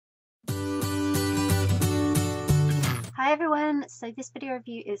Hi everyone, so this video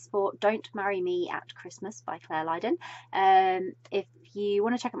review is for Don't Marry Me at Christmas by Clare Lydon. If you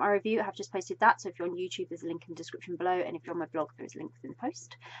want to check out my review, I have just posted that, so if you're on YouTube there's a link in the description below, and if you're on my blog there's a link in the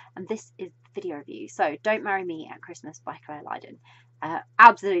post. And this is the video review. So Don't Marry Me at Christmas by Clare Lydon.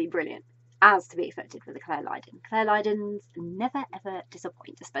 Absolutely brilliant, as to be expected with the Clare Lydon. Clare Lydons never ever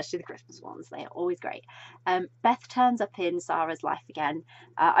disappoint, especially the Christmas ones. They are always great. Beth turns up in Sarah's life again,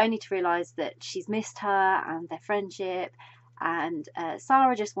 only to realise that she's missed her and their friendship, and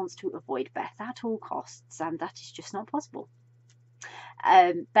Sarah just wants to avoid Beth at all costs, and that is just not possible.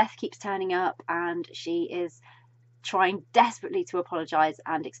 Beth keeps turning up and she is trying desperately to apologise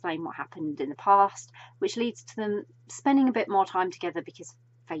and explain what happened in the past, which leads to them spending a bit more time together because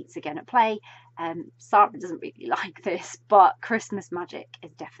fate's again at play. Sarah doesn't really like this, but Christmas magic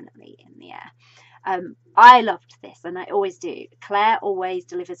is definitely in the air. I loved this, and I always do. Clare always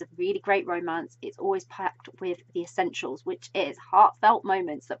delivers a really great romance. It's always packed with the essentials, which is heartfelt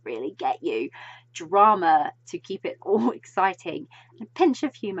moments that really get you, drama to keep it all exciting, and a pinch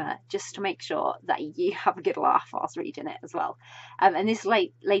of humour just to make sure that you have a good laugh whilst reading it as well. And this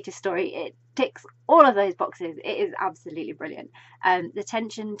latest story, it ticks all of those boxes. It is absolutely brilliant. The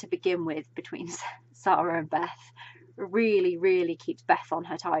tension to begin with between Sarah and Beth really keeps Beth on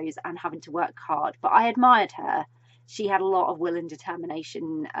her toes and having to work hard, but I admired her. She had a lot of will and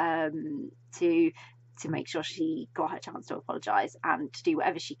determination to make sure she got her chance to apologise and to do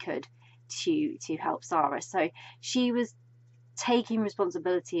whatever she could to help Sarah. So she was taking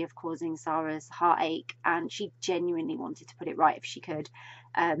responsibility of causing Sarah's heartache, and she genuinely wanted to put it right if she could,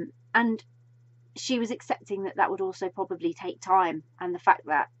 and she was accepting that would also probably take time, and the fact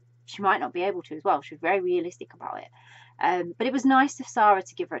that she might not be able to as well. She was very realistic about it. But it was nice of Sarah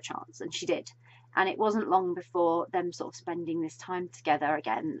to give her a chance, and she did. And it wasn't long before them sort of spending this time together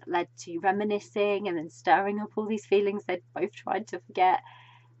again led to reminiscing and then stirring up all these feelings they'd both tried to forget.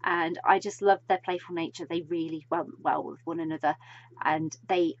 And I just loved their playful nature. They really went well with one another, and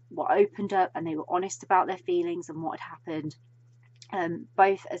they were opened up and they were honest about their feelings and what had happened,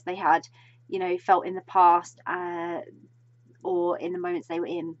 both as they had, felt in the past, or in the moments they were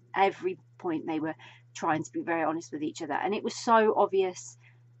in. Every point they were trying to be very honest with each other, and it was so obvious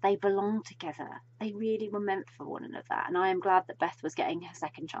they belonged together. They really were meant for one another, and I am glad that Beth was getting her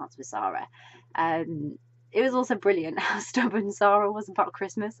second chance with Sarah. It was also brilliant how stubborn Sarah was about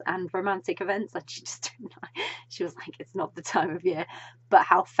Christmas and romantic events, and she just didn't know. She was like, it's not the time of year, but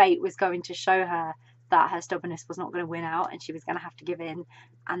how fate was going to show her that her stubbornness was not going to win out and she was going to have to give in,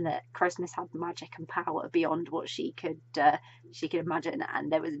 and that Christmas had magic and power beyond what she could imagine,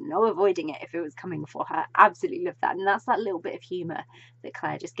 and there was no avoiding it if it was coming for her. Absolutely love that. And that's that little bit of humour that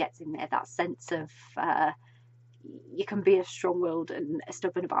Clare just gets in there, that sense of you can be as strong-willed and as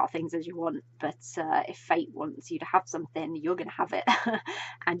stubborn about things as you want, but if fate wants you to have something, you're going to have it.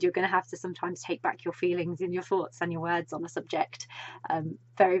 And you're going to have to sometimes take back your feelings and your thoughts and your words on a subject.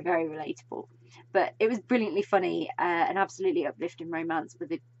 Very relatable. But it was brilliantly funny, an absolutely uplifting romance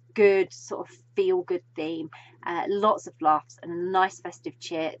with a good sort of feel-good theme, lots of laughs and a nice festive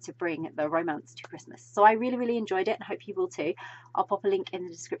cheer to bring the romance to Christmas. So I really enjoyed it, and hope you will too. I'll pop a link in the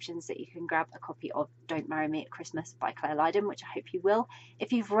description so that you can grab a copy of Don't Marry Me at Christmas by Clare Lydon, which I hope you will.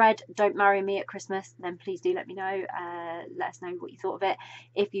 If you've read Don't Marry Me at Christmas, then please do let me know. Let us know what you thought of it.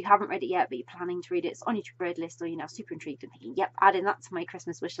 If you haven't read it yet but you're planning to read it, it's on your read list, or you're now super intrigued and thinking, yep, adding that to my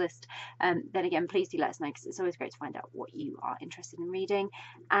Christmas wish list, then again, please do let us know, because it's always great to find out what you are interested in reading.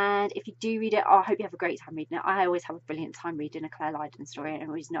 And if you do read it, I hope you have a great time reading it. I always have a brilliant time reading a Clare Lydon story, and I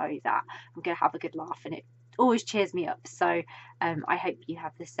always know that I'm going to have a good laugh, and it always cheers me up. So I hope you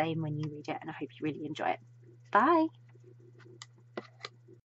have the same when you read it, and I hope you really enjoy it. Bye.